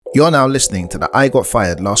You're now listening to the I Got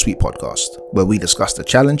Fired Last Week podcast, where we discuss the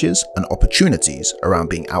challenges and opportunities around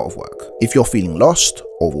being out of work. If you're feeling lost,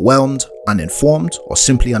 overwhelmed, uninformed, or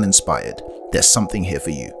simply uninspired, there's something here for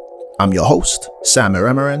you. I'm your host, Sam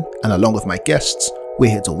Eremaran, and along with my guests,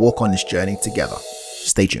 we're here to walk on this journey together.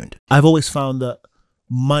 Stay tuned. I've always found that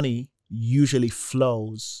money usually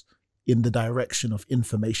flows in the direction of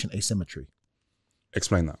information asymmetry.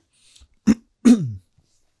 Explain that.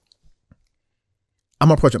 I'm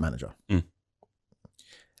a project manager.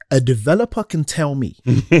 A developer can tell me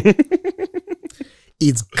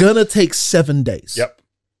it's gonna take 7 days. Yep.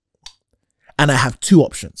 And I have two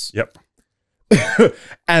options. Yep.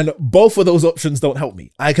 And both of those options don't help me.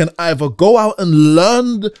 I can either go out and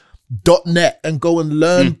learn .NET and go and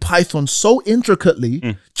learn Python so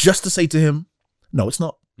intricately just to say to him, no, it's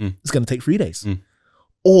not. It's gonna take 3 days.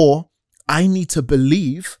 Or I need to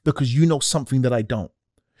believe because you know something that I don't.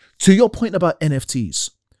 To your point about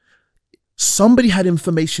NFTs, somebody had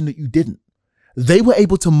information that you didn't. They were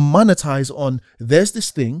able to monetize on, there's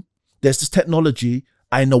this thing, there's this technology,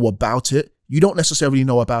 I know about it. You don't necessarily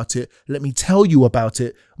know about it. Let me tell you about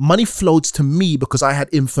it. Money flowed to me because I had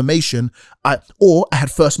information, or I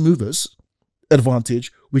had first movers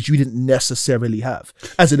advantage, which you didn't necessarily have.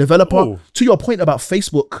 As a developer, to your point about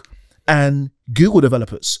Facebook and Google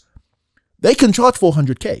developers, they can charge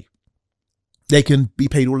 400K. They can be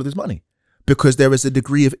paid all of this money because there is a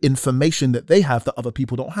degree of information that they have that other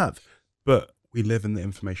people don't have. But we live in the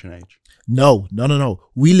information age. No.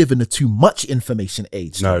 We live in a too much information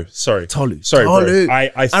age. No, sorry. Tolu. Bro.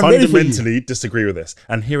 I fundamentally disagree with this.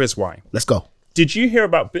 And here is why. Let's go. Did you hear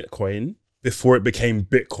about Bitcoin before it became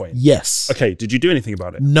Bitcoin? Yes. Okay, did you do anything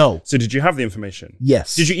about it? No. So did you have the information?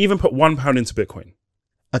 Yes. Did you even put £1 into Bitcoin?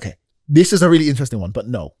 Okay. This is a really interesting one, but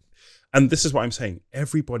no. And this is what I'm saying.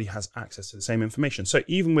 Everybody has access to the same information. So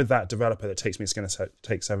even with that developer that takes me, it's going to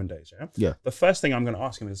take 7 days. Yeah. The first thing I'm going to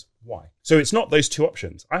ask him is why. So it's not those two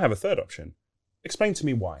options. I have a third option. Explain to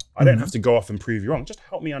me why. I don't have to go off and prove you wrong. Just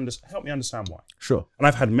help me understand why. Sure. And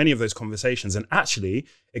I've had many of those conversations. And actually,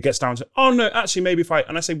 it gets down to, oh no, actually maybe if I,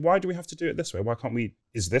 and I say, why do we have to do it this way? Why can't we?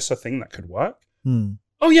 Is this a thing that could work?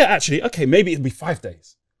 Oh yeah, actually, okay, maybe it'll be 5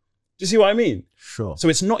 days. Do you see what I mean? Sure. So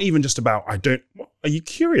it's not even just about, are you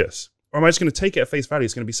curious? Or am I just going to take it at face value?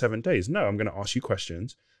 It's going to be 7 days. No, I'm going to ask you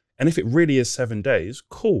questions. And if it really is 7 days,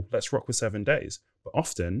 cool, let's rock with 7 days. But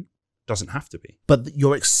often, doesn't have to be. But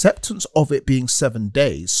your acceptance of it being 7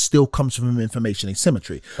 days still comes from information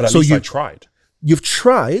asymmetry. But at least I tried. You've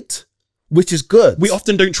tried, which is good. We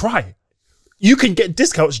often don't try. You can get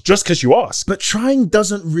discounts just because you ask. But trying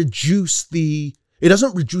doesn't reduce the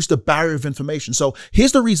barrier of information. So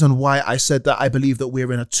here's the reason why I said that I believe that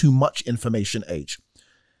we're in a too much information age.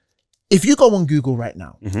 If you go on Google right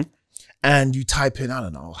now and you type in, I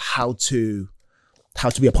don't know, how to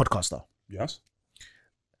be a podcaster. Yes.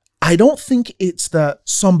 I don't think it's that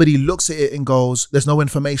somebody looks at it and goes, there's no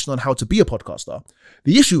information on how to be a podcaster.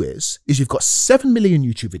 The issue is you've got 7 million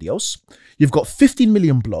YouTube videos. You've got 15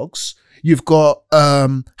 million blogs. You've got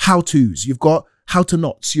how-tos. You've got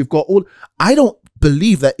how-to-nots. You've got all. I don't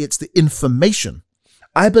believe that it's the information.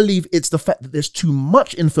 I believe it's the fact that there's too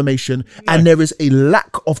much information and there is a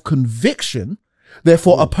lack of conviction.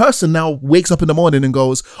 Therefore, a person now wakes up in the morning and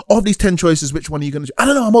goes, of these 10 choices, which one are you going to do? I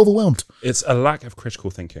don't know, I'm overwhelmed. It's a lack of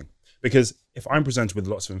critical thinking. Because if I'm presented with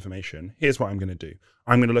lots of information, here's what I'm going to do.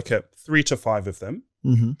 I'm going to look at 3 to 5 of them,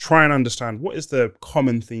 try and understand what is the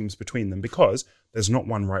common themes between them, because there's not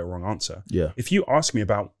one right or wrong answer. Yeah. If you ask me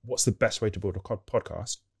about what's the best way to build a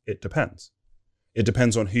podcast, it depends. It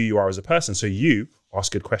depends on who you are as a person. So you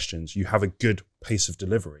ask good questions. You have a good pace of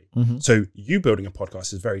delivery. So you building a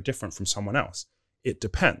podcast is very different from someone else. It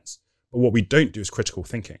depends. But what we don't do is critical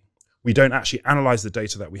thinking. We don't actually analyze the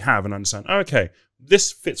data that we have and understand, oh, okay,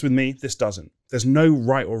 this fits with me, this doesn't. There's no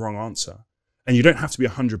right or wrong answer. And you don't have to be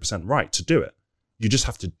 100% right to do it. You just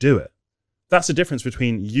have to do it. That's the difference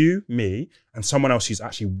between you, me, and someone else who's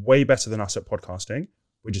actually way better than us at podcasting.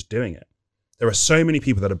 We're just doing it. There are so many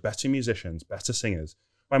people that are better musicians, better singers.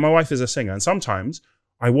 Like my wife is a singer, and sometimes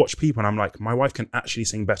I watch people and I'm like, my wife can actually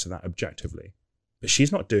sing better than that objectively. But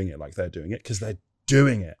she's not doing it like they're doing it because they're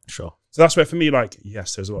doing it. Sure. So that's where for me, like,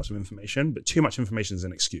 yes, there's lots of information, but too much information is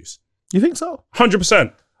an excuse. You think so?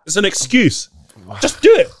 100%. It's an excuse. Just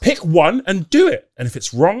do it. Pick one and do it. And if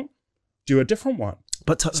it's wrong, do a different one.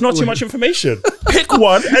 But it's not too much information. Pick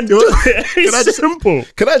one and do it. It's simple.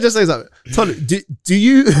 Can I just say something? Tolu, do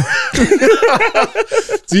you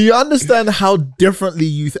do you understand how differently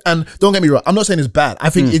you and don't get me wrong, I'm not saying it's bad. I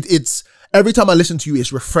think it's every time I listen to you,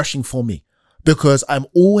 it's refreshing for me because I'm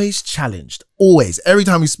always challenged. Always. Every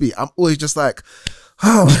time we speak, I'm always just like,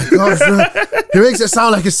 Oh my gosh, he makes it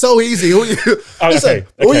sound like it's so easy. All you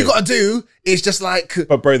got to do is just like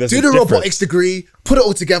but bro, there's do a the difference. robotics degree, put it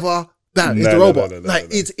all together. That is the robot.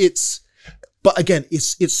 It's. But again,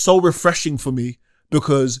 it's so refreshing for me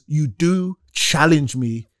because you do challenge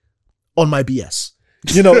me on my BS.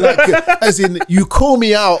 You know, like as in you call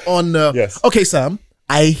me out on. Yes. Okay, Sam,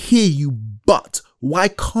 I hear you, but why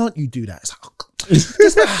can't you do that? It's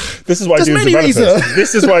like, this is what I do with developers.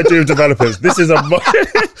 This is what I do with developers. This is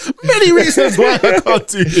many reasons why I can't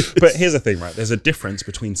do this. But here's the thing, right? There's a difference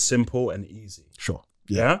between simple and easy. Sure.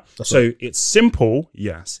 Yeah. So it's simple,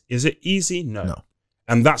 yes. Is it easy? No.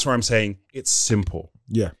 And that's where I'm saying it's simple.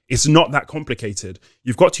 Yeah. It's not that complicated.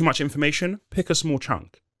 You've got too much information, pick a small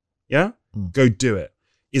chunk. Yeah? Go do it.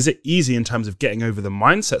 Is it easy in terms of getting over the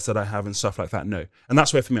mindsets that I have and stuff like that? No. And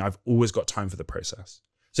that's where for me, I've always got time for the process.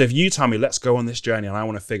 So if you tell me, let's go on this journey and I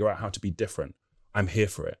want to figure out how to be different, I'm here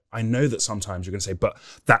for it. I know that sometimes you're going to say, but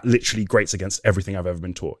that literally grates against everything I've ever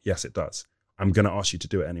been taught. Yes, it does. I'm going to ask you to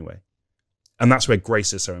do it anyway. And that's where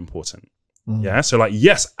grace is so important. Yeah. So like,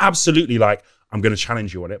 yes, absolutely. Like I'm going to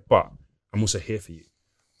challenge you on it, but I'm also here for you.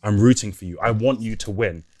 I'm rooting for you. I want you to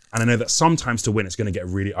win. And I know that sometimes to win, it's going to get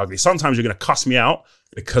really ugly. Sometimes you're going to cuss me out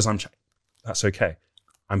because that's okay.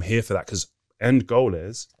 I'm here for that because end goal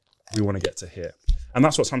is we want to get to here. And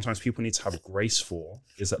that's what sometimes people need to have grace for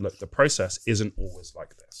is that, look, the process isn't always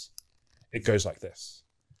like this. It goes like this.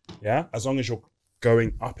 Yeah. As long as you're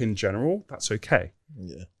going up in general, that's okay.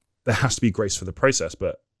 Yeah. There has to be grace for the process,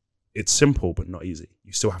 but it's simple, but not easy.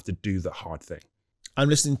 You still have to do the hard thing. I'm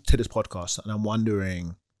listening to this podcast and I'm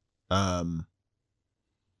wondering, I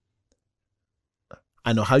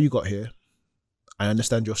know how you got here. I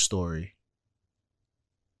understand your story.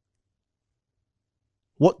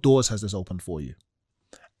 What doors has this opened for you?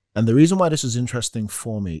 And the reason why this is interesting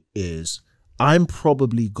for me is I'm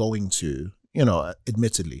probably going to,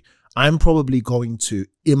 admittedly, I'm probably going to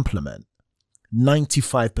implement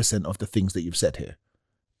 95% of the things that you've said here.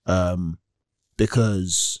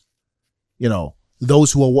 Because,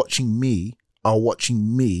 those who are watching me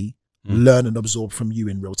learn and absorb from you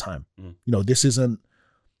in real time. This isn't,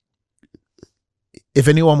 if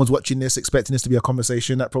anyone was watching this expecting this to be a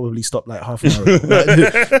conversation, that probably stopped like half an hour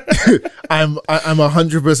ago. I'm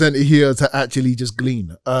 100% here to actually just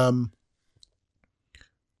glean.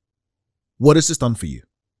 What has this done for you?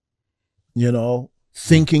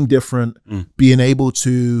 Thinking different, being able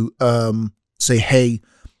to say, hey,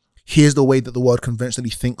 here's the way that the world conventionally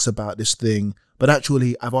thinks about this thing. But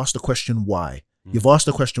actually, I've asked the question why. You've asked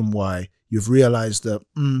the question why. You've realized that,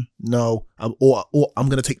 no, or I'm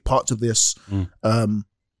going to take parts of this.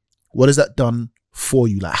 What has that done for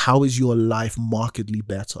you? Like, how is your life markedly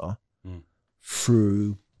better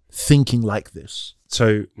through thinking like this?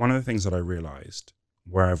 So one of the things that I realized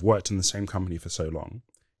where I've worked in the same company for so long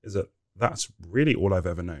is that that's really all I've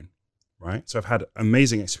ever known, right? So I've had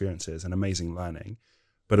amazing experiences and amazing learning,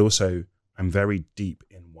 but also I'm very deep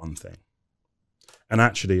in one thing. And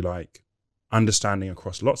actually, like, understanding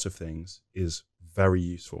across lots of things is very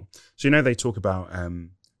useful. So, they talk about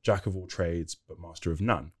jack of all trades, but master of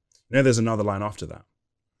none. There's another line after that.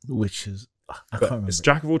 Which is, I can't remember. It's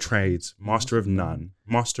jack of all trades, master of none,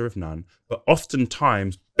 but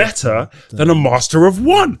oftentimes better than a master of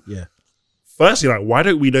one. Yeah. Firstly, like, why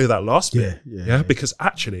don't we know that last bit? Yeah. Because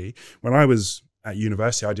actually, when I was at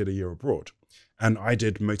university, I did a year abroad and I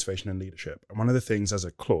did motivation and leadership. And one of the things as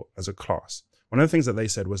a class, one of the things that they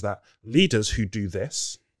said was that leaders who do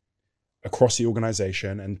this across the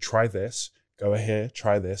organization and try this, go here,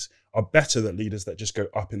 try this, are better than leaders that just go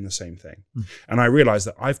up in the same thing. And I realized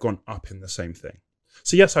that I've gone up in the same thing.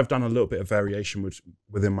 So yes, I've done a little bit of variation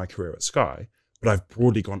within my career at Sky, but I've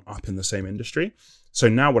broadly gone up in the same industry. So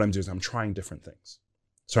now what I'm doing is I'm trying different things.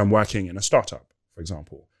 So I'm working in a startup, for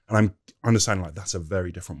example, and I'm understanding like that's a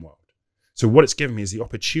very different world. So what it's given me is the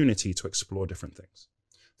opportunity to explore different things.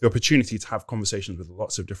 The opportunity to have conversations with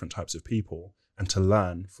lots of different types of people and to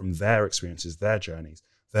learn from their experiences, their journeys,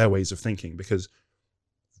 their ways of thinking, because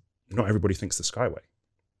not everybody thinks the Skyway.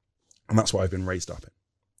 And that's what I've been raised up in.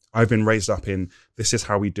 I've been raised up in, this is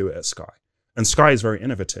how we do it at Sky. And Sky is very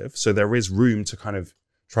innovative, so there is room to kind of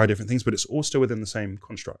try different things, but it's all still within the same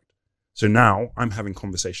construct. So now I'm having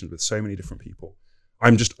conversations with so many different people.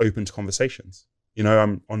 I'm just open to conversations.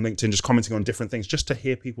 I'm on LinkedIn just commenting on different things just to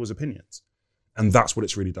hear people's opinions. And that's what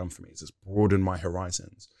it's really done for me, is it's broadened my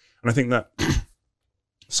horizons. And I think that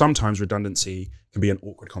sometimes redundancy can be an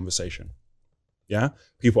awkward conversation. Yeah.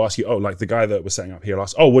 People ask you, like the guy that was setting up here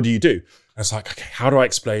asked, what do you do? And it's like, okay, how do I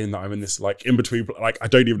explain that I'm in this like in between? Like, I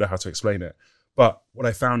don't even know how to explain it. But what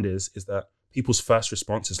I found is that people's first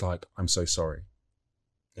response is like, I'm so sorry.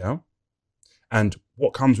 Yeah. And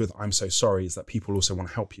what comes with I'm so sorry is that people also want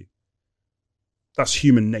to help you. That's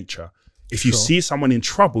human nature. If you see someone in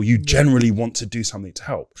trouble, you generally want to do something to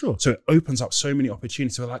help. Sure. So it opens up so many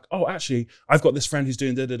opportunities. We're like, oh, actually, I've got this friend who's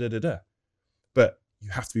doing da-da-da-da-da. But you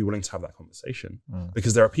have to be willing to have that conversation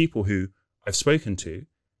because there are people who I've spoken to,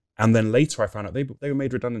 and then later I found out they were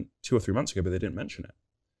made redundant 2 or 3 months ago, but they didn't mention it.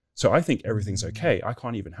 So I think everything's okay. I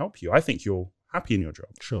can't even help you. I think you're happy in your job.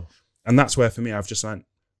 Sure. And that's where, for me, I've just learned,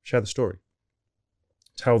 share the story.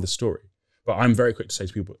 Tell the story. But I'm very quick to say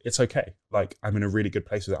to people, it's okay. Like, I'm in a really good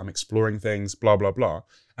place with it. I'm exploring things, blah, blah, blah.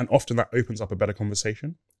 And often that opens up a better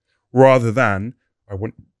conversation rather than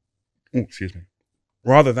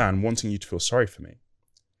rather than wanting you to feel sorry for me.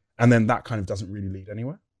 And then that kind of doesn't really lead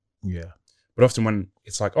anywhere. Yeah. But often when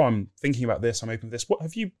it's like, oh, I'm thinking about this, I'm open to this. What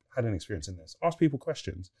have you had an experience in this? Ask people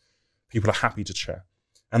questions. People are happy to share.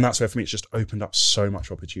 And that's where, for me, it's just opened up so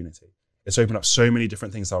much opportunity. It's opened up so many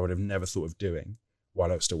different things that I would have never thought of doing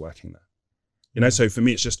while I was still working there. You know, so for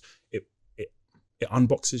me, it's just, it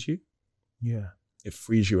unboxes you. Yeah. It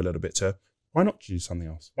frees you a little bit to, why not do something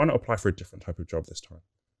else? Why not apply for a different type of job this time?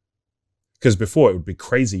 Because before it would be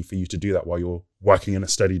crazy for you to do that while you're working in a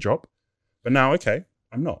steady job. But now, okay,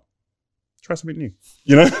 I'm not. Try something new.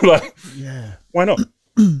 You know, like, yeah. Why not?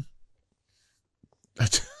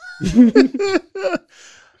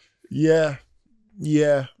 Yeah.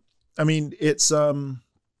 Yeah. I mean, it's,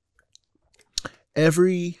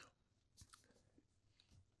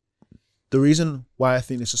 the reason why I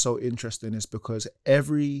think this is so interesting is because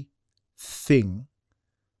everything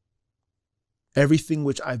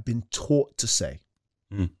which I've been taught to say,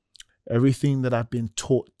 everything that I've been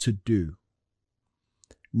taught to do,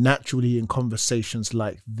 naturally in conversations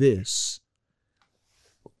like this,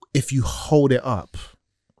 if you hold it up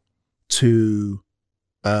to,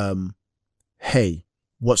 hey,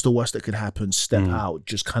 what's the worst that could happen? Step out,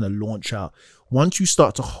 just kind of launch out. Once you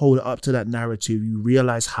start to hold it up to that narrative, you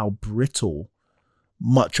realize how brittle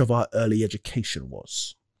much of our early education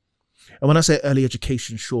was. And when I say early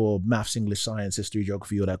education, sure, maths, English, science, history,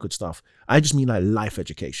 geography, all that good stuff. I just mean like life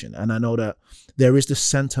education. And I know that there is this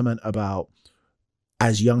sentiment about,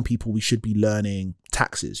 as young people, we should be learning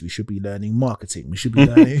taxes. We should be learning marketing. We should be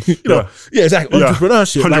learning, exactly.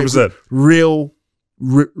 Entrepreneurship, 100%. like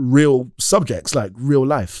real subjects, like real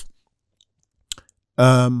life.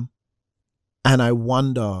 And I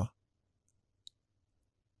wonder,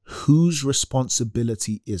 whose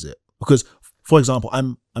responsibility is it? Because, for example,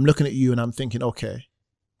 I'm looking at you and I'm thinking, okay,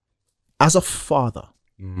 as a father,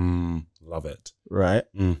 love it, right?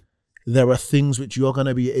 There are things which you're going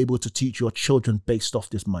to be able to teach your children based off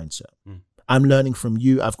this mindset. I'm learning from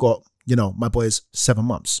you. I've got, my boy is 7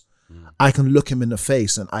 months. I can look him in the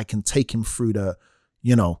face and I can take him through the,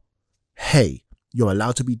 hey, you're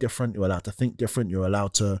allowed to be different. You're allowed to think different. You're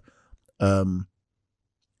allowed to,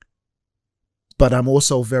 but I'm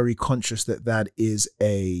also very conscious that is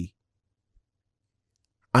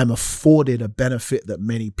I'm afforded a benefit that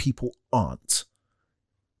many people aren't,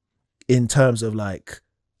 in terms of like,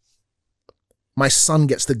 my son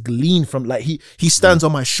gets to glean from, like, he stands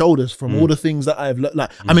on my shoulders from all the things that I've learned.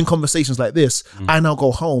 Like, I'm in conversations like this. I now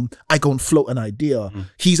go home, I go and float an idea.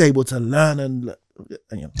 He's able to learn and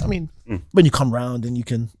when you come round and you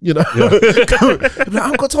can, like,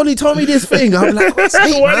 Uncle Tolu told me this thing. I'm like, why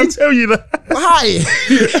did he tell you that? Why?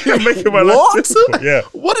 You're making my what? life difficult. Yeah.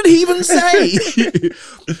 What did he even say?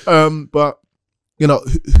 But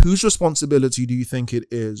whose responsibility do you think it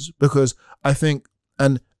is? Because I think,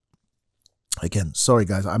 and again, sorry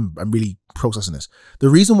guys, I'm really processing this. The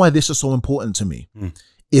reason why this is so important to me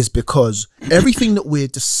is because everything that we're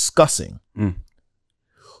discussing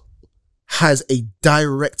has a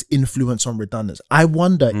direct influence on redundancy. I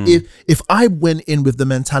wonder if I went in with the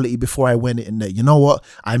mentality before I went in there, you know what,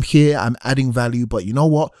 I'm here, I'm adding value, but you know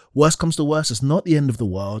what, worst comes to worst, it's not the end of the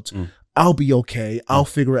world. I'll be okay. I'll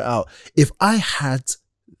figure it out. If I had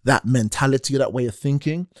that mentality, that way of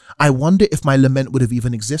thinking, I wonder if my lament would have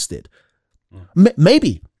even existed.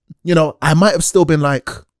 Maybe, I might have still been like,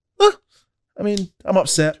 I'm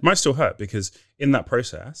upset. It might still hurt because in that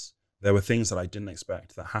process, there were things that I didn't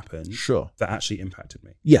expect that happened. Sure. That actually impacted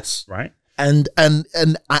me. Yes. Right. And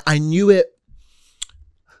I knew it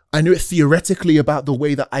theoretically about the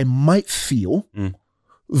way that I might feel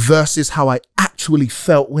versus how I actually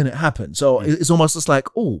felt when it happened. So it's almost just like,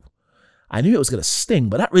 oh, I knew it was going to sting,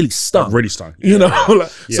 but that really stung. That really stung.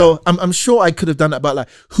 So I'm sure I could have done that, but like,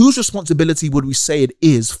 whose responsibility would we say it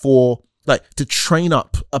is for, like, to train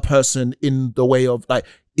up a person in the way of, like,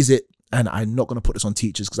 is it, and I'm not going to put this on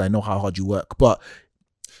teachers because I know how hard you work, but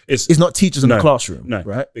it's not teachers in the classroom,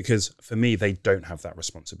 right? Because for me, they don't have that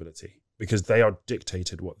responsibility because they are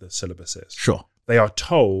dictated what the syllabus is. Sure. They are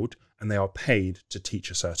told and they are paid to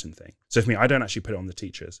teach a certain thing. So for me, I don't actually put it on the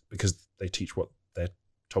teachers because they teach what they're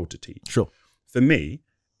told to teach. Sure. For me,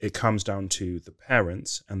 it comes down to the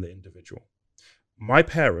parents and the individual. My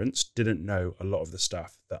parents didn't know a lot of the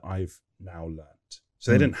stuff that I've now learned.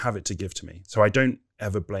 So they didn't have it to give to me. So I don't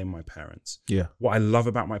ever blame my parents. Yeah. What I love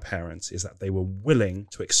about my parents is that they were willing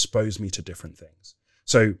to expose me to different things.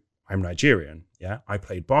 So I'm Nigerian. Yeah. I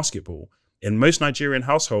played basketball. In most Nigerian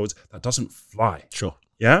households, that doesn't fly. Sure.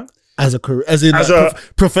 Yeah. As a career, as in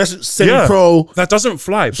professional, semi-pro. Yeah, that doesn't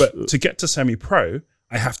fly. But to get to semi-pro,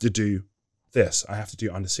 I have to do this. I have to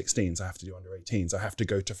do under 16s. I have to do under 18s.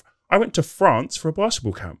 I went to France for a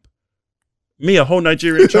basketball camp. Me, a whole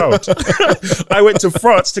Nigerian child. I went to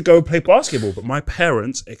France to go play basketball, but my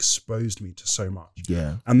parents exposed me to so much.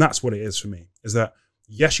 Yeah. And that's what it is for me, is that,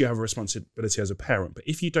 yes, you have a responsibility as a parent, but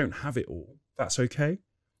if you don't have it all, that's okay.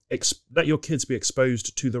 Let your kids be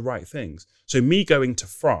exposed to the right things. So me going to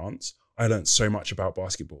France, I learned so much about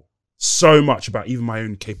basketball, so much about even my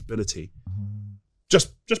own capability.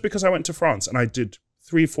 Just because I went to France and I did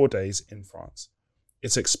 3-4 days in France.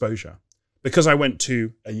 It's exposure. Because I went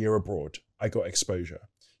to a year abroad, I got exposure.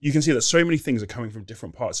 You can see that so many things are coming from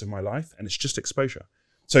different parts of my life, and it's just exposure.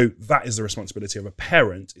 So that is the responsibility of a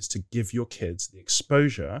parent, is to give your kids the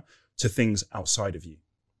exposure to things outside of you.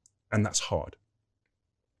 And that's hard.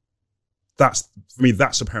 For me,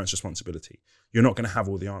 that's a parent's responsibility. You're not going to have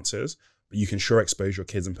all the answers, but you can sure expose your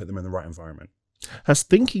kids and put them in the right environment. Has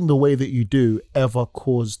thinking the way that you do ever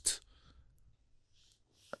caused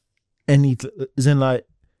any, as in like,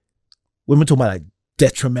 when we're talking about like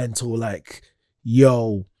detrimental, like,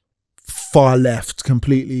 yo, far left,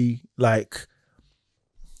 completely, like,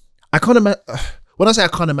 I can't imagine, when I say I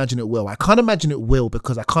can't imagine it will,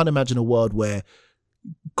 because I can't imagine a world where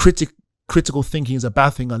critical thinking is a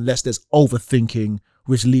bad thing unless there's overthinking,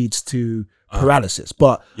 which leads to paralysis.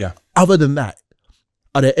 But other than that,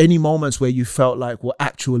 are there any moments where you felt like, well,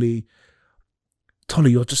 actually, Tolu,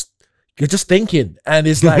 you're just thinking, and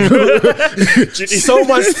it's like so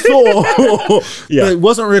much thought that it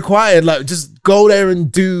wasn't required. Like, just go there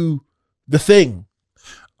and do the thing.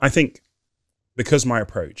 I think because my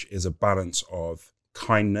approach is a balance of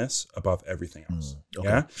kindness above everything else. Okay,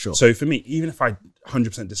 yeah, sure. So for me, even if I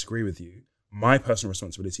 100% disagree with you, my personal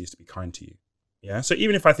responsibility is to be kind to you. Yeah. So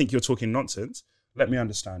even if I think you're talking nonsense, let me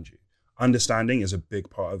understand you. Understanding is a big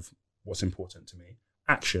part of what's important to me.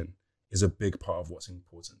 Action is a big part of what's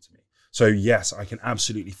important to me. So yes, I can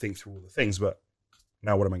absolutely think through all the things, but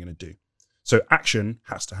now what am I going to do? So action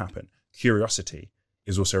has to happen. Curiosity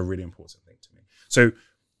is also a really important thing to me. So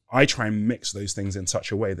I try and mix those things in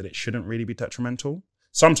such a way that it shouldn't really be detrimental.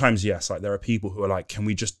 Sometimes, yes, like there are people who are like, can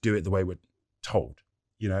we just do it the way we're told?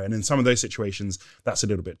 You know, and in some of those situations, that's a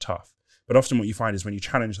little bit tough. But often what you find is when you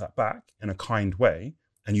challenge that back in a kind way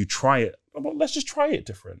and you try it, well, let's just try it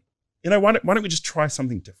different. You know, why don't we just try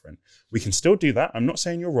something different? We can still do that. I'm not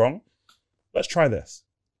saying you're wrong. Let's try this.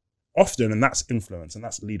 Often, and that's influence and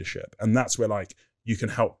that's leadership. And that's where like you can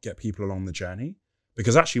help get people along the journey.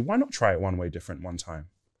 Because actually, why not try it one way different one time?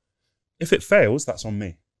 If it fails, that's on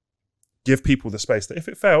me. Give people the space that if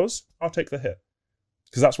it fails, I'll take the hit.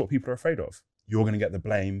 Because that's what people are afraid of. You're going to get the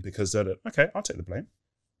blame because they're okay, I'll take the blame.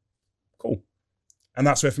 Cool. And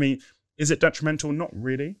that's where for me, is it detrimental? Not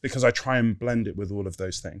really, because I try and blend it with all of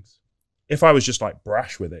those things. If I was just like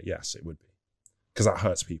brash with it, yes, it would be. Because that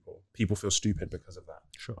hurts people. People feel stupid because of that.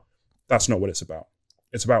 Sure. That's not what it's about.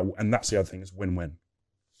 It's about, and that's the other thing, is win-win.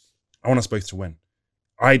 I want us both to win.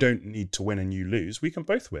 I don't need to win and you lose. We can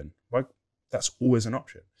both win. Like, that's always an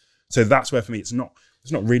option. So that's where for me, it's not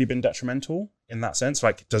really been detrimental in that sense.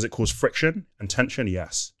 Like, does it cause friction and tension?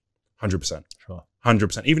 Yes. 100%. Sure.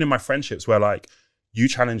 100%. Even in my friendships where like, you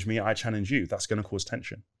challenge me, I challenge you, that's going to cause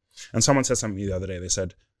tension. And someone said something to me the other day. They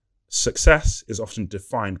said, success is often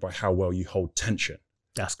defined by how well you hold tension.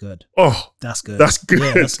 That's good. Oh, that's good. That's good.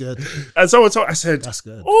 Yeah, that's good. And someone told, I said, that's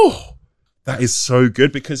good. Oh, that is so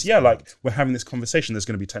good, because like we're having this conversation, there's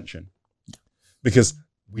going to be tension because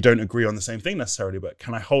we don't agree on the same thing necessarily, but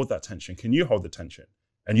can I hold that tension? Can you hold the tension?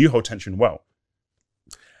 And you hold tension well.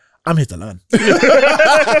 I'm here to learn.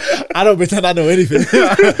 I don't pretend I know anything.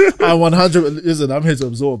 I'm 100. Listen, I'm here to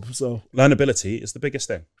absorb. So learnability is the biggest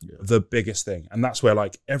thing, the biggest thing. And that's where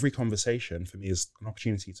like every conversation for me is an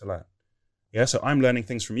opportunity to learn. Yeah. So I'm learning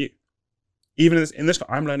things from you. Even in this,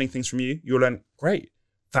 I'm learning things from you. You're learning. Great.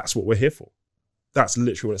 That's what we're here for. That's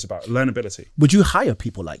literally what it's about. Learnability. Would you hire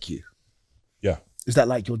people like you? Yeah. Is that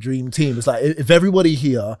like your dream team? It's like if everybody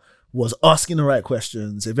here was asking the right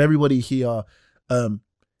questions, if everybody here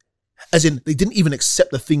As in, they didn't even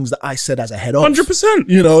accept the things that I said as a head of. 100%.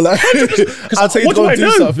 You know, like, I'll tell you to go and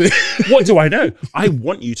do something. What do I know? I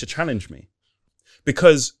want you to challenge me.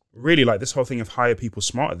 Because really, like this whole thing of hire people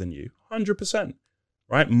smarter than you, 100%,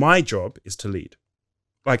 right? My job is to lead.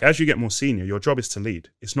 Like as you get more senior, your job is to lead.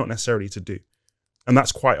 It's not necessarily to do. And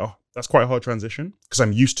that's quite a hard transition because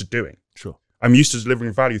I'm used to doing. Sure. I'm used to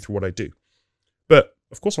delivering value through what I do. But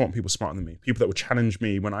of course I want people smarter than me, people that will challenge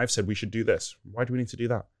me when I've said we should do this. Why do we need to do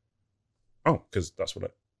that? Oh, because that's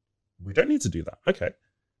we don't need to do that. Okay.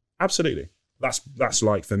 Absolutely. That's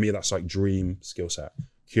like, for me, that's like dream skill set.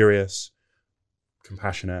 Curious,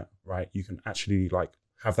 compassionate, right? You can actually like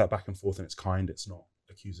have that back and forth and it's kind, it's not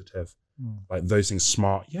accusative. Like those things,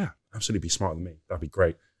 smart. Yeah, absolutely be smarter than me. That'd be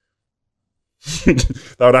great.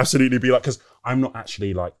 That would absolutely be like, because I'm not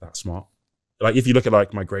actually like that smart. Like if you look at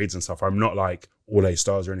like my grades and stuff, I'm not like all A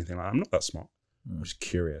stars or anything like that. I'm not that smart. I'm just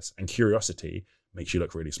curious. And curiosity makes you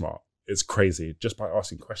look really smart. It's crazy. Just by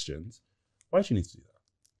asking questions, why do you need to do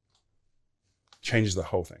that? Changes the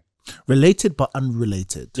whole thing. Related but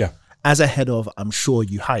unrelated. Yeah. As a head of, I'm sure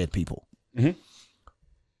you hired people. Mm-hmm.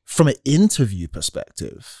 From an interview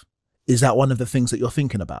perspective, is that one of the things that you're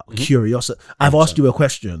thinking about? Curiosity. I've asked you a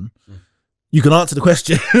question. You can answer the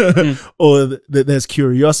question. Or there's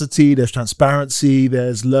curiosity, there's transparency,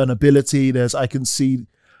 there's learnability, I can see.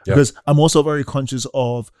 Because I'm also very conscious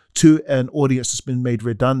of, to an audience that's been made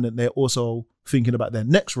redundant, they're also thinking about their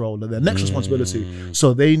next role and their next responsibility.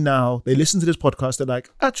 So they listen to this podcast, they're like,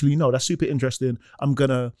 actually, no, that's super interesting. I'm going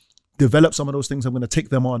to develop some of those things. I'm going to take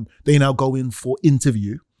them on. They now go in for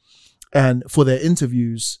interview. And for their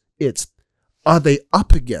interviews, are they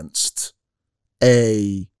up against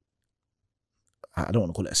I don't want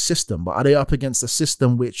to call it a system, but are they up against a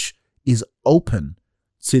system which is open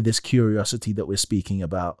to this curiosity that we're speaking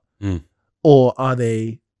about? Or are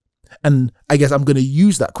they, and I guess I'm going to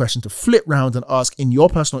use that question to flip round and ask, in your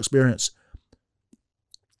personal experience,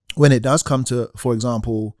 when it does come to, for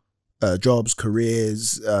example, jobs,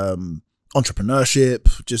 careers,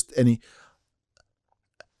 entrepreneurship, just any,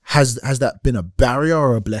 has that been a barrier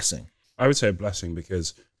or a blessing? I would say a blessing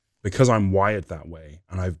because I'm wired that way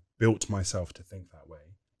and I've built myself to think that way.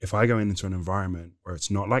 If I go into an environment where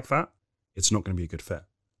it's not like that, it's not going to be a good fit.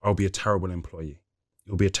 I'll be a terrible employee.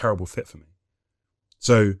 It'll be a terrible fit for me.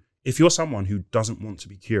 So if you're someone who doesn't want to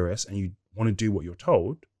be curious and you want to do what you're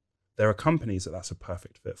told, there are companies that's a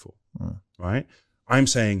perfect fit for, right? I'm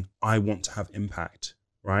saying I want to have impact,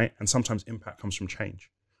 right? And sometimes impact comes from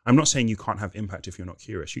change. I'm not saying you can't have impact if you're not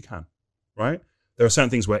curious. You can, right? There are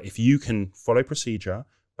certain things where if you can follow procedure,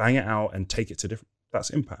 bang it out and take it to different, that's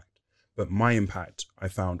impact. But my impact, I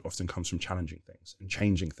found, often comes from challenging things and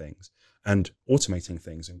changing things and automating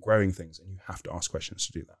things and growing things. And you have to ask questions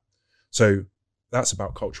to do that. So that's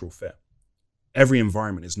about cultural fit. Every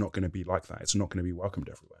environment is not going to be like that. It's not going to be welcomed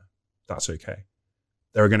everywhere. That's okay.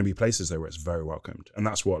 There are going to be places there where it's very welcomed. And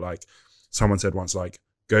that's what, like, someone said once, like,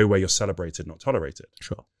 go where you're celebrated, not tolerated.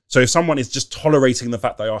 Sure. So if someone is just tolerating the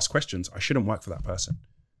fact that I ask questions, I shouldn't work for that person.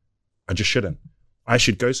 I just shouldn't. I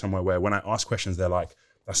should go somewhere where when I ask questions, they're like,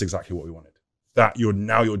 that's exactly what we wanted. That you're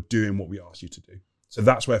doing what we asked you to do. So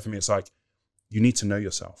that's where for me, it's like, you need to know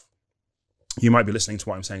yourself. You might be listening to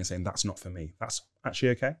what I'm saying and saying, that's not for me. That's actually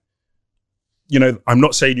okay. You know, I'm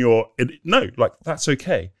not saying that's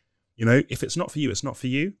okay. You know, if it's not for you, it's not for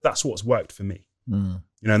you. That's what's worked for me. You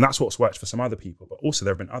know, and that's what's worked for some other people. But also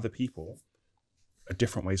there have been other people, a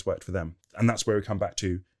different ways worked for them. And that's where we come back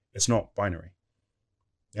to, it's not binary.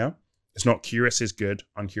 Yeah. It's not curious is good,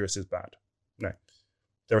 uncurious is bad. No.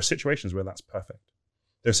 There are situations where that's perfect.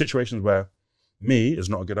 There are situations where me is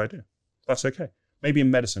not a good idea. That's okay. Maybe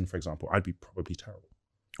in medicine, for example, I'd be probably terrible.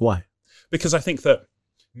 Why? Because I think that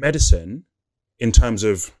medicine, in terms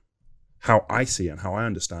of how I see it and how I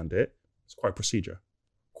understand it, it's quite procedure,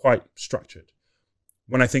 quite structured.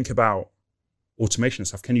 When I think about automation and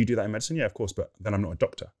stuff, can you do that in medicine? Yeah, of course, but then I'm not a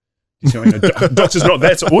doctor. You see what I mean? A doctor's not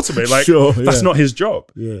there to automate. Like, sure, yeah. That's not his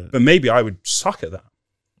job. Yeah. But maybe I would suck at that,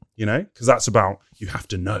 you know? Because that's about, you have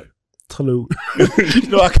to know. Tolu.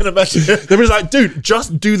 I can imagine. They was like, dude,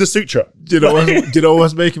 just do the suture. Do you know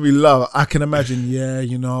what's making me laugh? I can imagine,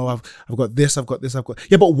 I've got this, I've got this,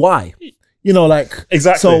 yeah, but why? You know, like,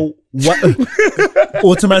 exactly. So what,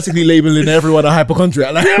 automatically labeling everyone a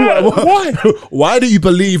hypochondriac. Like, yeah, why? Why do you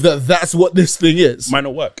believe that that's what this thing is? Might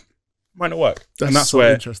not work. And that's so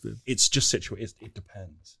where interesting. It's just situated. It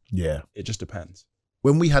depends. Yeah. It just depends.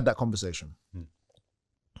 When we had that conversation,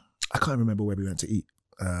 I can't remember where we went to eat.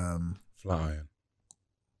 Flatiron.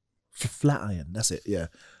 Flatiron, that's it, yeah.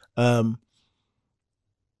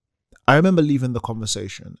 I remember leaving the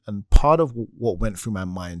conversation, and part of what went through my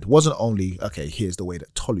mind wasn't only, okay, here's the way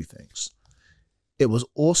that Tolu thinks. It was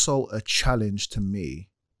also a challenge to me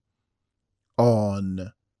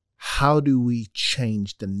on how do we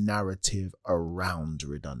change the narrative around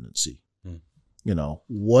redundancy? You know,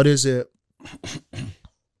 what is it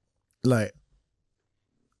like?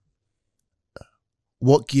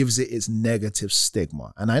 What gives it its negative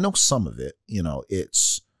stigma? And I know some of it, you know,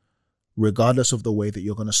 it's regardless of the way that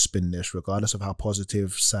you're going to spin this, regardless of how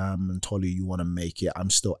positive Sam and Tolu you want to make it, I'm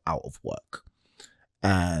still out of work.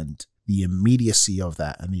 And the immediacy of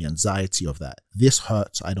that and the anxiety of that, this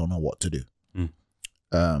hurts, I don't know what to do.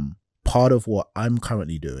 Part of what I'm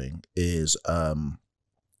currently doing is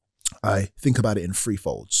I think about it in three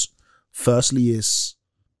folds. Firstly is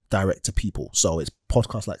direct to people. So it's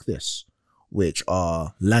podcasts like this, which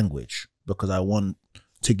are language, because I want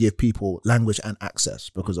to give people language and access,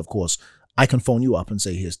 because of course I can phone you up and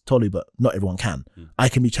say, here's Tolu, but not everyone can. I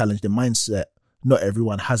can be challenged in mindset. Not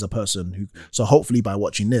everyone has a person who, so hopefully by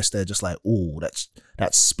watching this, they're just like, oh, that's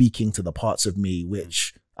speaking to the parts of me,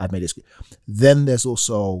 which I've made it. Then there's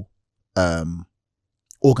also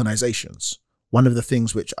organizations. One of the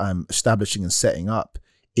things which I'm establishing and setting up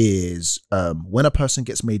is when a person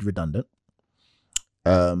gets made redundant,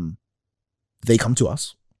 they come to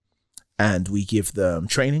us and we give them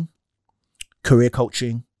training, career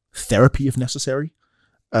coaching, therapy if necessary,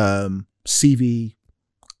 CV,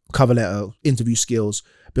 cover letter, interview skills,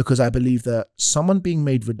 because I believe that someone being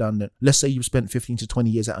made redundant, let's say you've spent 15 to 20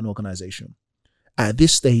 years at an organization. At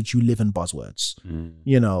this stage, you live in buzzwords,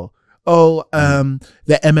 you know,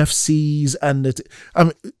 the MFCs and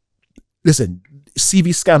listen,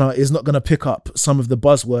 CV scanner is not going to pick up some of the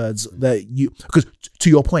buzzwords that because to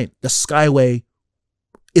your point, the Skyway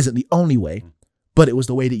isn't the only way, but it was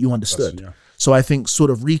the way that you understood. So I think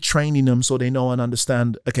sort of retraining them so they know and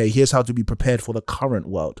understand, okay, here's how to be prepared for the current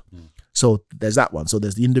world. So there's that one. So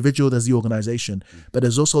there's the individual, there's the organization, but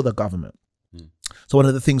there's also the government. So one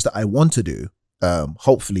of the things that I want to do,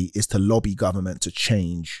 hopefully, is to lobby government to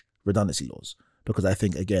change redundancy laws. Because I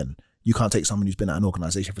think, again, you can't take someone who's been at an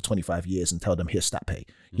organization for 25 years and tell them, here's stat pay.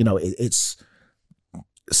 You know, it's,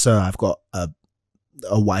 sir, I've got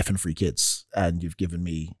a wife and 3 kids and you've given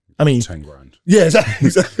me, I mean, 10 grand. Yeah,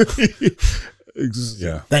 exactly.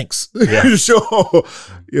 Yeah. Thanks. Yeah. Sure.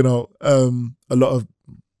 You know, a lot of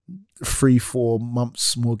 3-4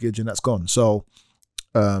 months mortgage and that's gone. So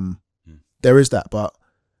there is that. But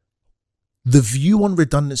the view on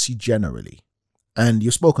redundancy generally, and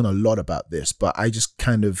you've spoken a lot about this, but I just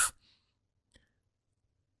kind of,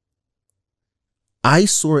 I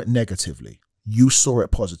saw it negatively. You saw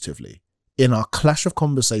it positively. In our clash of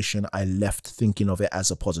conversation, I left thinking of it as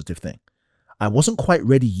a positive thing. I wasn't quite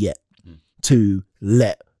ready yet to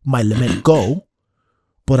let my lament go,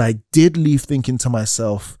 but I did leave thinking to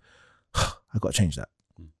myself, I got to change that.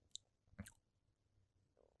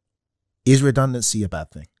 Is redundancy a bad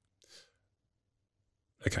thing?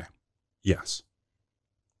 Okay. Yes.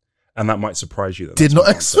 And that might surprise you. Did not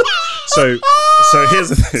expect. So here's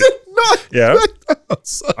the thing. Yeah.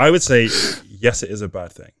 I would say, yes, it is a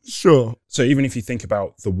bad thing. Sure. So even if you think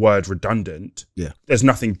about the word redundant, yeah, there's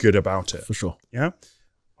nothing good about it. For sure. Yeah.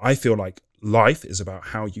 I feel like life is about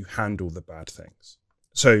how you handle the bad things.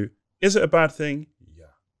 So is it a bad thing? Yeah.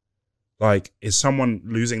 Like, is someone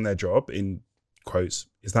losing their job, in quotes,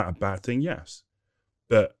 is that a bad thing? Yes.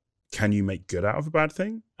 But can you make good out of a bad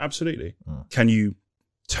thing? Absolutely. Can you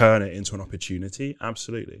turn it into an opportunity?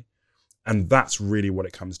 Absolutely. And that's really what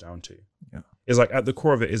it comes down to. Yeah. It's like, at the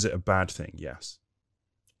core of it, is it a bad thing? Yes.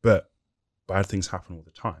 But bad things happen all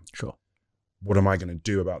the time. Sure. What am I going to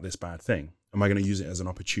do about this bad thing? Am I going to use it as an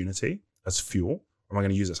opportunity, as fuel? Or am I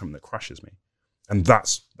going to use it as something that crushes me? And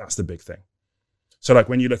that's the big thing. So like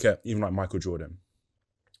when you look at even like Michael Jordan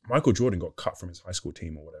got cut from his high school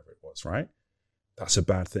team or whatever it was, right? That's a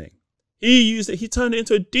bad thing. He used it, he turned it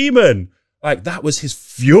into a demon. Like that was his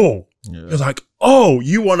fuel. Yeah. He was like, oh,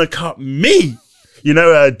 you want to cut me? You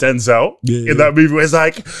know, Denzel in that movie where it's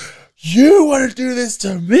like, you want to do this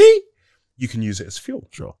to me? You can use it as fuel.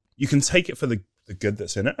 Sure. You can take it for the good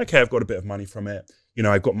that's in it. Okay, I've got a bit of money from it. You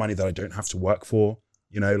know, I've got money that I don't have to work for.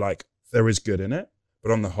 You know, like there is good in it.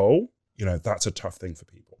 But on the whole, you know, that's a tough thing for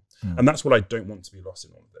people. And that's what I don't want to be lost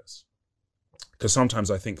in all of this. Because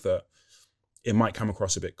sometimes I think that it might come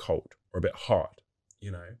across a bit cold or a bit hard,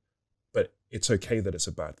 you know, but it's okay that it's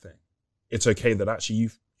a bad thing. It's okay that actually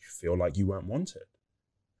you feel like you weren't wanted.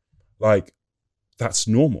 Like, that's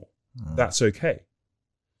normal. That's okay.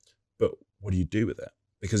 But what do you do with it?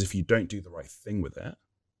 Because if you don't do the right thing with it,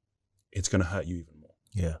 it's going to hurt you even more.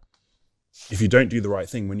 Yeah. If you don't do the right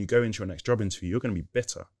thing, when you go into your next job interview, you're going to be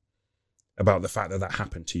bitter. about the fact that that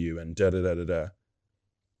happened to you and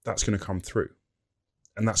that's going to come through,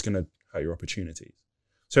 and that's going to hurt your opportunities.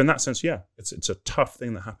 So in that sense, yeah, it's a tough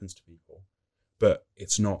thing that happens to people, but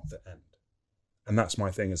it's not the end. And that's my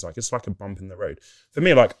thing, is like, it's like a bump in the road. For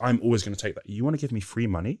me, like, I'm always going to take that. You want to give me free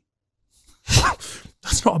money?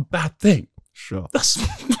 That's not a bad thing. Sure.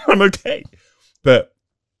 I'm okay. But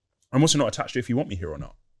I'm also not attached to if you want me here or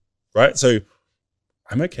not. Right? So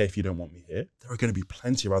I'm okay if you don't want me here. There are going to be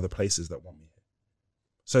plenty of other places that want me here.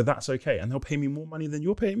 So that's okay. And they'll pay me more money than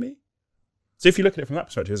you're paying me. So if you look at it from that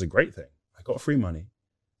perspective, it's a great thing. I got free money.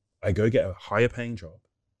 I go get a higher paying job.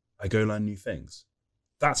 I go learn new things.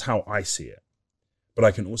 That's how I see it. But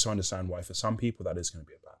I can also understand why for some people that is going to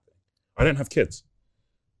be a bad thing. I don't have kids,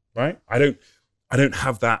 right? I don't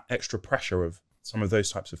have that extra pressure of some of those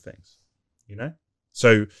types of things, you know?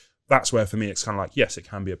 So that's where for me, it's kind of like, yes, it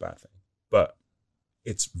can be a bad thing, but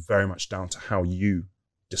it's very much down to how you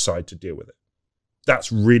decide to deal with it.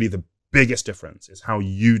 That's really the biggest difference, is how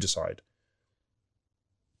you decide.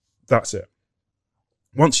 That's it.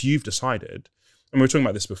 Once you've decided, and we were talking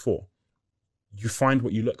about this before, you find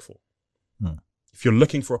what you look for. If you're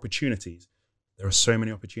looking for opportunities, there are so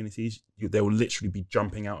many opportunities. They will literally be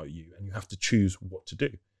jumping out at you, and you have to choose what to do.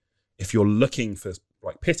 If you're looking for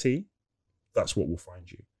like pity, that's what will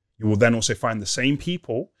find you. You will then also find the same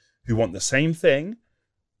people who want the same thing.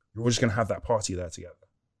 You're all just going to have that party there together.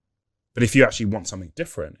 But if you actually want something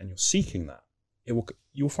different and you're seeking that,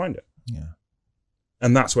 you'll find it. Yeah.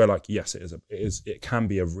 And that's where, like, yes, it can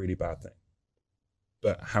be a really bad thing.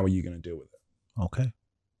 But how are you going to deal with it? Okay.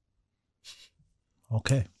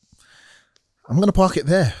 I'm going to park it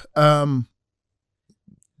there.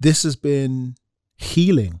 This has been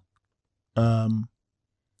healing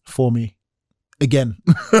for me. Again,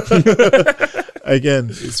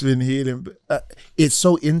 it's been healing. It's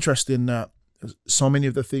so interesting that so many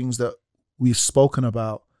of the things that we've spoken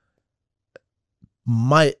about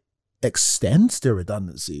might extend to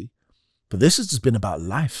redundancy, but this has just been about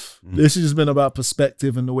life. This has just been about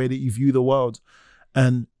perspective and the way that you view the world.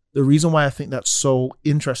 And the reason why I think that's so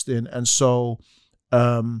interesting and so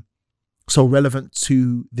relevant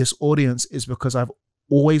to this audience is because I've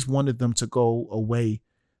always wanted them to go away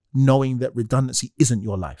knowing that redundancy isn't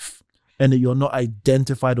your life, and that you're not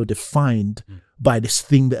identified or defined by this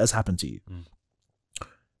thing that has happened to you.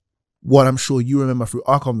 What I'm sure you remember through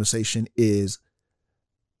our conversation is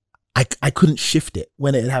I couldn't shift it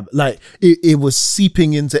when it happened. Like it was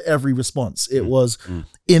seeping into every response. It was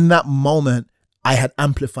in that moment, I had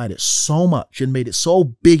amplified it so much and made it so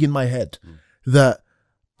big in my head that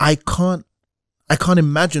I can't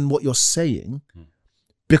imagine what you're saying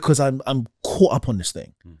because I'm caught up on this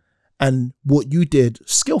thing. And what you did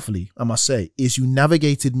skillfully, I must say, is you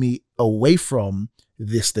navigated me away from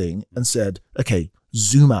this thing and said, okay,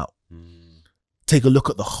 zoom out. Take a look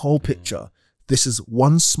at the whole picture. This is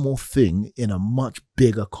one small thing in a much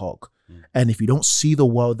bigger cog. And if you don't see the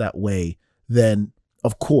world that way, then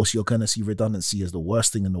of course you're going to see redundancy as the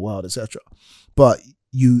worst thing in the world, etc. But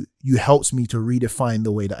you helped me to redefine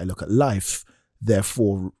the way that I look at life.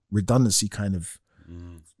 Therefore, redundancy kind of,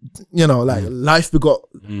 life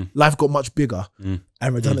got much bigger and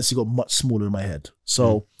redundancy got much smaller in my head.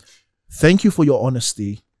 So thank you for your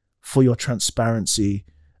honesty, for your transparency.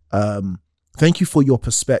 Thank you for your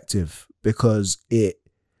perspective, because it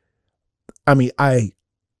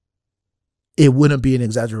wouldn't be an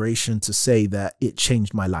exaggeration to say that it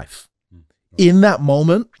changed my life. In that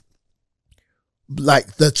moment,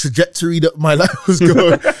 like the trajectory that my life was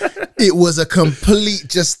going, it was a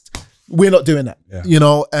complete we're not doing that,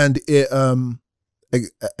 and it,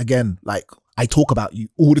 again, like I talk about you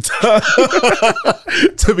all the time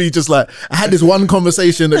to be just like, I had this one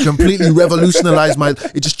conversation that completely revolutionized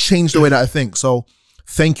it just changed the way that I think. So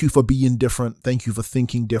thank you for being different. Thank you for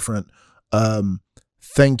thinking different.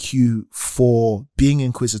 Thank you for being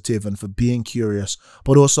inquisitive and for being curious,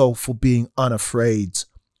 but also for being unafraid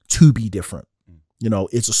to be different.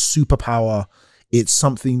 It's a superpower. It's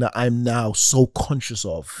something that I'm now so conscious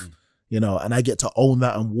of, and I get to own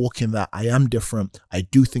that and walk in that. I am different. I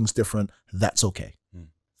do things different. That's okay.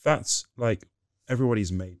 That's like,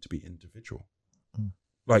 everybody's made to be individual.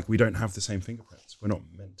 Like, we don't have the same fingerprints. We're not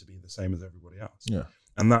meant to be the same as everybody else. Yeah.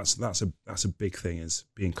 And that's a big thing, is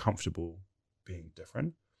being comfortable being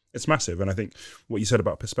different. It's massive. And I think what you said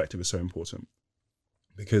about perspective is so important,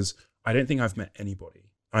 because I don't think I've met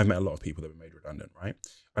anybody. I've met a lot of people that were made redundant, right?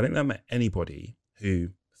 I don't think I've met anybody who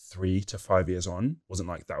 3 to 5 years on wasn't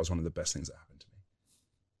like, that was one of the best things that happened to me.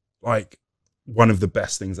 Like, one of the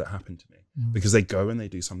best things that happened to me, because they go and they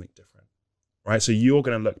do something different, right? So you're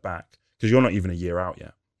going to look back, because you're not even a year out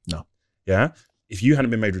yet. No. Yeah. if you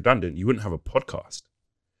hadn't been made redundant, you wouldn't have a podcast.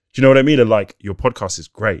 Do you know what I mean? And like, your podcast is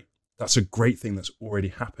great. That's a great thing that's already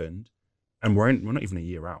happened. And we're not even a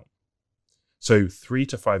year out. So 3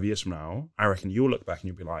 to 5 years from now, I reckon you'll look back and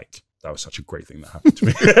you'll be like, that was such a great thing that happened to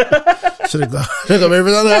me. Should have got me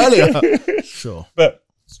redundant earlier. Sure. But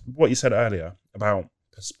what you said earlier about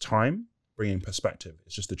time, bringing perspective,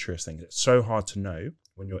 is just the truest thing. It's so hard to know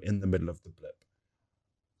when you're in the middle of the blip.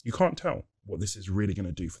 You can't tell what this is really going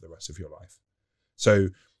to do for the rest of your life. So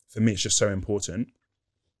for me, it's just so important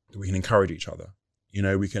that we can encourage each other. You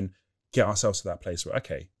know, we can get ourselves to that place where,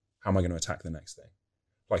 okay, how am I going to attack the next thing?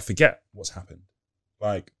 Like, forget what's happened.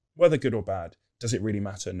 Like, whether good or bad, does it really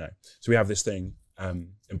matter? No. So we have this thing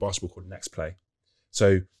in basketball called next play.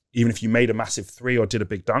 So even if you made a massive 3 or did a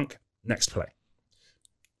big dunk, next play.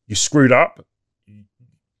 You screwed up,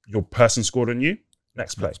 your person scored on you,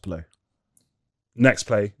 next play. Next play. Next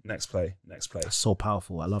play, next play, next play. That's so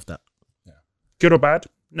powerful. I love that. Yeah. Good or bad,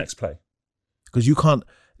 next play. Because you can't,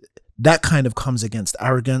 that kind of comes against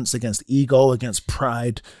arrogance, against ego, against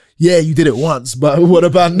pride. Yeah, you did it once, but what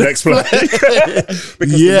about next play?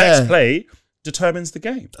 Because the next play determines the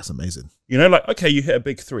game. That's amazing. You know, like, okay, you hit a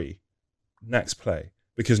big 3, next play.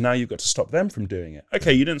 Because now you've got to stop them from doing it.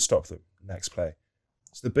 Okay, you didn't stop them, next play.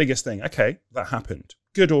 It's the biggest thing. Okay, that happened.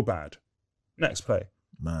 Good or bad, next play.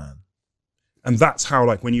 Man. And that's how,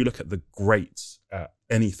 like, when you look at the greats at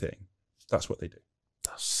anything, that's what they do.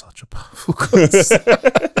 That's such a powerful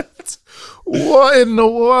concept. What in the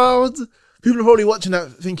world? People are probably watching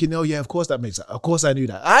that thinking, oh yeah, of course that makes sense. Of course I knew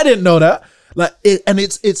that. I didn't know that. Like,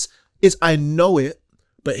 it's I know it,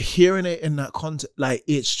 but hearing it in that context, like,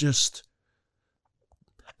 it's just,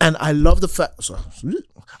 and I love the fact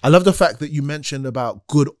that you mentioned about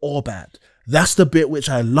good or bad. That's the bit which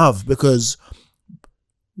I love, because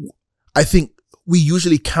I think we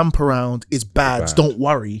usually camp around, it's bad, don't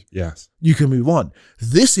worry. Yes. You can move on.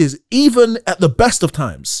 This is even at the best of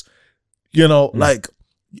times, you know, like,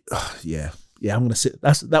 yeah, I'm going to sit.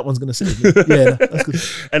 That one's going to sit. Yeah, that's good.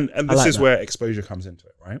 And this is where exposure comes into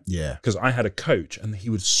it, right? Yeah. Because I had a coach and he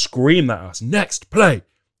would scream at us, next play,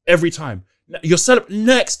 every time. You're set up,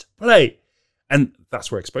 next play. And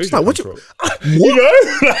that's where exposure comes from. You know,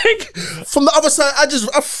 like, from the other side, I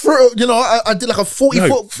threw, you know, I did like a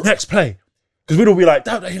 40-foot. Next play. Because we'd all be like,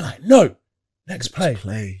 don't, you're like, no, next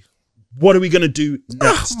play. What are we going to do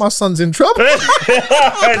next? My son's in trouble.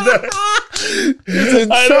 He's in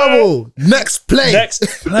trouble. Next play. Next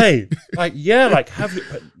play. Like, yeah, like, have it,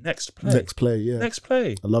 but next play. Next play, yeah. Next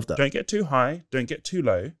play. I love that. Don't get too high. Don't get too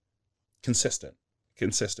low. Consistent.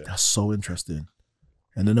 That's so interesting.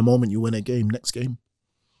 And then the moment you win a game,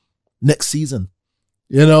 next season,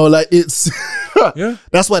 you know, like, it's, yeah.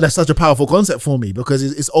 That's why that's such a powerful concept for me, because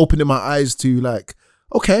it's opening my eyes to, like,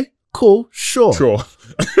 okay, cool, sure.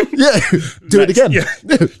 Yeah, do it again.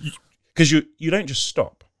 Because you don't just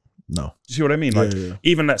stop. No. You see what I mean? Like,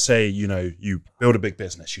 even let's say, you know, you build a big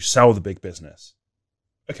business, you sell the big business.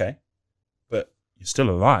 Okay, but you're still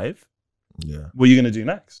alive. Yeah. What are you going to do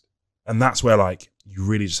next? And that's where, like, you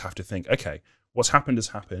really just have to think, okay, what's happened has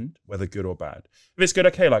happened, whether good or bad. If it's good,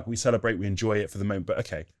 okay, like, we celebrate, we enjoy it for the moment, but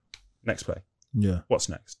okay, next play. Yeah. What's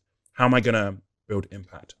next? How am I going to build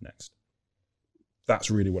impact next? That's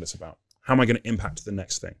really what it's about. How am I going to impact the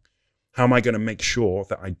next thing? How am I going to make sure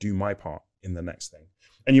that I do my part in the next thing?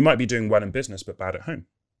 And you might be doing well in business, but bad at home.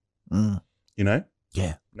 You know?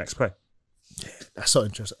 Yeah. Next play. Yeah, that's so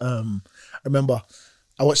interesting. I remember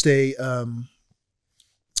I watched a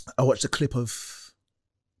clip of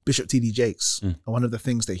Bishop T.D. Jakes. And one of the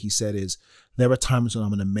things that he said is, there are times when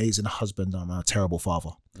I'm an amazing husband and I'm a terrible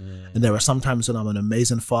father. And there are some times when I'm an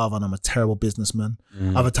amazing father and I'm a terrible businessman.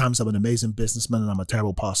 Other times I'm an amazing businessman and I'm a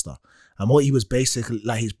terrible pastor. And what he was basically,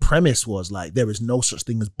 like, his premise was, like, there is no such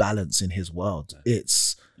thing as balance in his world.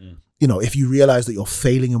 It's, you know, if you realize that you're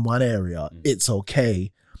failing in one area, it's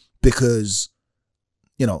okay, because,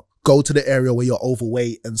 you know, go to the area where you're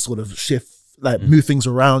overweight and sort of shift, like, move things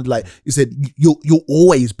around. Like you said, you'll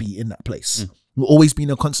always be in that place. You'll always be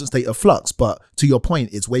in a constant state of flux. But to your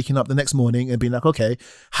point, it's waking up the next morning and being like, okay,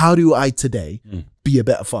 how do I today be a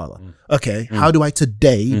better father? Okay, how do I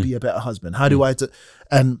today be a better husband? How do I,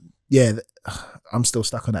 and yeah, I'm still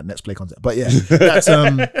stuck on that next play concept. But yeah,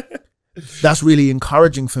 that's really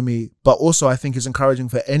encouraging for me. But also I think it's encouraging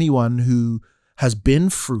for anyone who has been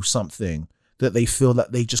through something that they feel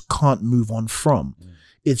that they just can't move on from.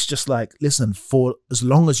 It's just like, listen, for as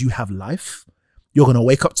long as you have life, you're going to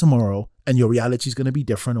wake up tomorrow and your reality is going to be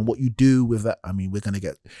different. And what you do with that, I mean, we're going to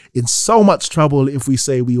get in so much trouble if we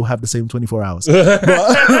say we will have the same 24 hours. But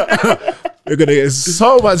we're going to get in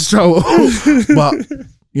so much trouble. But,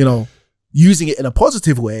 you know, using it in a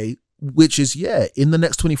positive way which is, in the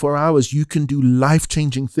next 24 hours, you can do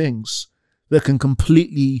life-changing things that can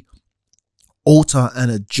completely alter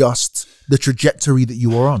and adjust the trajectory that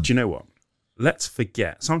you are on. Do you know what? Let's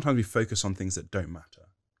forget. Sometimes we focus on things that don't matter.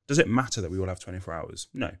 Does it matter that we all have 24 hours?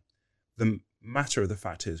 No. The matter of the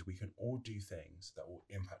fact is we can all do things that will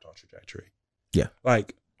impact our trajectory. Yeah.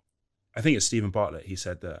 Like, I think it's Stephen Bartlett. He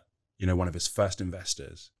said that, one of his first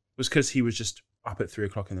investors was because he was just up at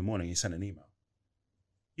 3:00 in the morning. He sent an email.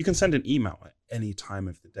 You can send an email at any time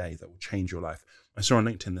of the day that will change your life. I saw on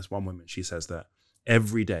LinkedIn this one woman, she says that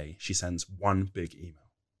every day she sends one big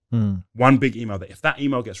email. One big email that if that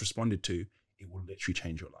email gets responded to, it will literally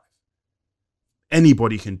change your life.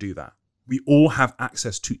 Anybody can do that. We all have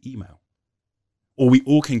access to email. Or we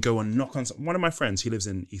all can go and knock on some. One of my friends, he lives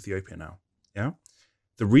in Ethiopia now. Yeah.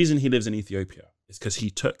 The reason he lives in Ethiopia is because he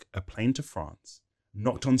took a plane to France,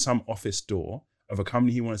 knocked on some office door of a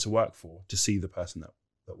company he wanted to work for to see the person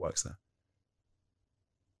that works there.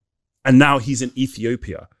 And now he's in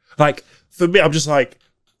Ethiopia. Like, for me, I'm just like,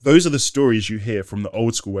 those are the stories you hear from the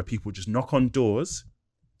old school where people just knock on doors,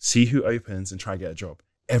 see who opens, and try to get a job.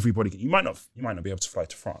 Everybody, you might not be able to fly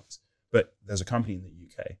to France, but there's a company in the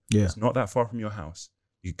UK. Yeah. It's not that far from your house.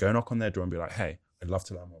 You go knock on their door and be like, hey, I'd love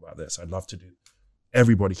to learn more about this. I'd love to do.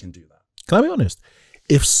 Everybody can do that. Can I be honest?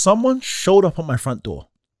 If someone showed up on my front door,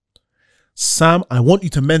 Sam, I want you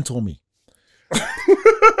to mentor me.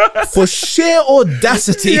 For sheer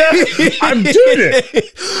audacity. Yeah, I'm doing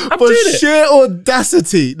it. For sheer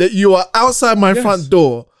audacity that you are outside my front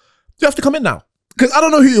door, you have to come in now. Because I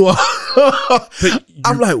don't know who you are.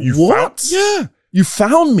 I'm like, what? You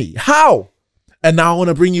found me. How? And now I want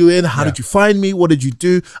to bring you in. How did you find me? What did you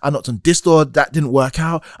do? I knocked on this door. That didn't work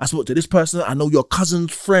out. I spoke to this person. I know your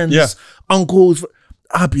cousins, friends, uncles.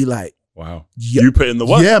 I'd be like, wow. You put in the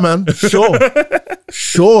work. Yeah, man. Sure.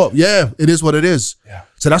 Sure. Yeah. It is what it is. Yeah.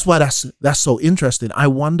 So that's why that's so interesting. I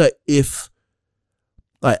wonder if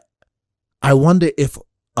our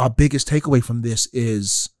biggest takeaway from this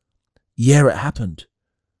is, it happened.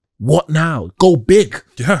 What now? Go big.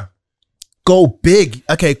 Yeah. Go big.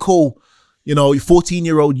 Okay, cool. Your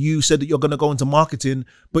 14-year-old you said that you're going to go into marketing,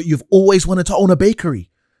 but you've always wanted to own a bakery.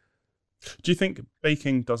 Do you think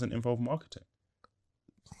baking doesn't involve marketing?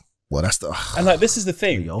 Well, that's the... And this is the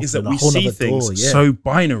thing, is that we see things so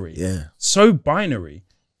binary. Yeah. So binary.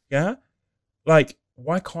 Yeah. Like,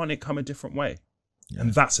 why can't it come a different way? Yeah.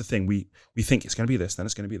 And that's the thing. We think it's going to be this, then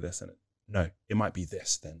it's going to be this. And no, it might be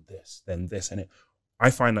this, then this, then this. And I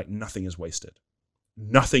find like nothing is wasted.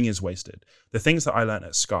 Nothing is wasted. The things that I learned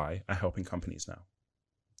at Sky are helping companies now.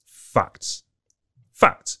 Facts.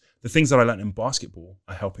 The things that I learned in basketball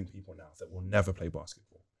are helping people now that will never play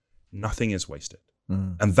basketball. Nothing is wasted.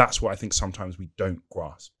 And that's what I think sometimes we don't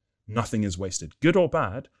grasp. Nothing is wasted. Good or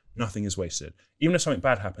bad, nothing is wasted. Even if something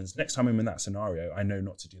bad happens, next time I'm in that scenario, I know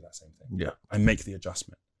not to do that same thing. Yeah. I make the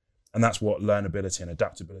adjustment. And that's what learnability and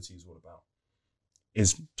adaptability is all about.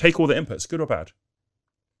 Is take all the inputs, good or bad.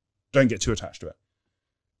 Don't get too attached to it.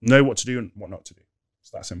 Know what to do and what not to do.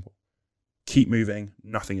 It's that simple. Keep moving.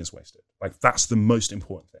 Nothing is wasted. Like, that's the most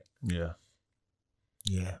important thing. Yeah.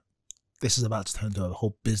 Yeah. This is about to turn into a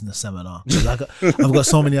whole business seminar. I've got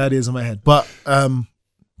so many ideas in my head. But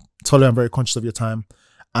Tolu, I'm very conscious of your time.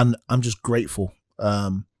 And I'm just grateful.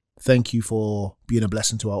 Thank you for being a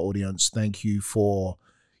blessing to our audience. Thank you for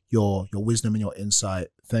your wisdom and your insight.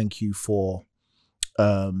 Thank you for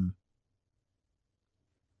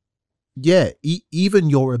even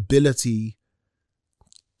your ability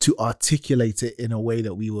to articulate it in a way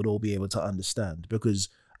that we would all be able to understand, because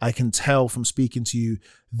I can tell from speaking to you,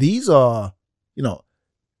 these are,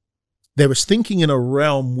 there is thinking in a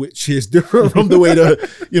realm which is different from the way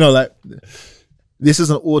that, this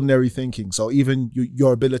isn't ordinary thinking. So even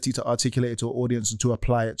your ability to articulate it to an audience and to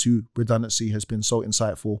apply it to redundancy has been so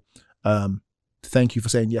insightful. Thank you for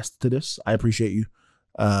saying yes to this. I appreciate you.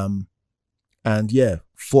 And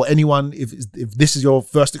for anyone, if this is your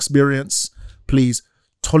first experience, please,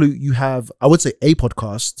 Tolu, you have, I would say, a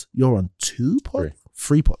podcast. You're on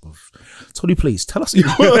three podcasts. Tolu, please tell us.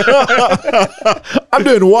 I'm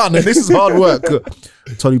doing one, and this is hard work.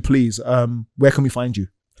 Tolu, please, where can we find you?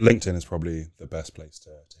 LinkedIn is probably the best place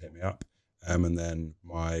to hit me up. And then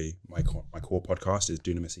my core podcast is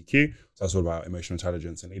Dunamis EQ. So that's all about emotional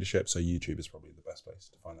intelligence and leadership. So YouTube is probably the best place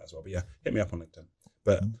to find that as well. But hit me up on LinkedIn.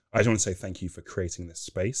 But I just want to say thank you for creating this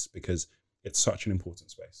space, because it's such an important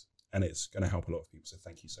space and it's going to help a lot of people. So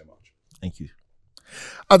thank you so much. Thank you.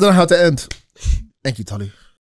 I don't know how to end. Thank you, Tolu.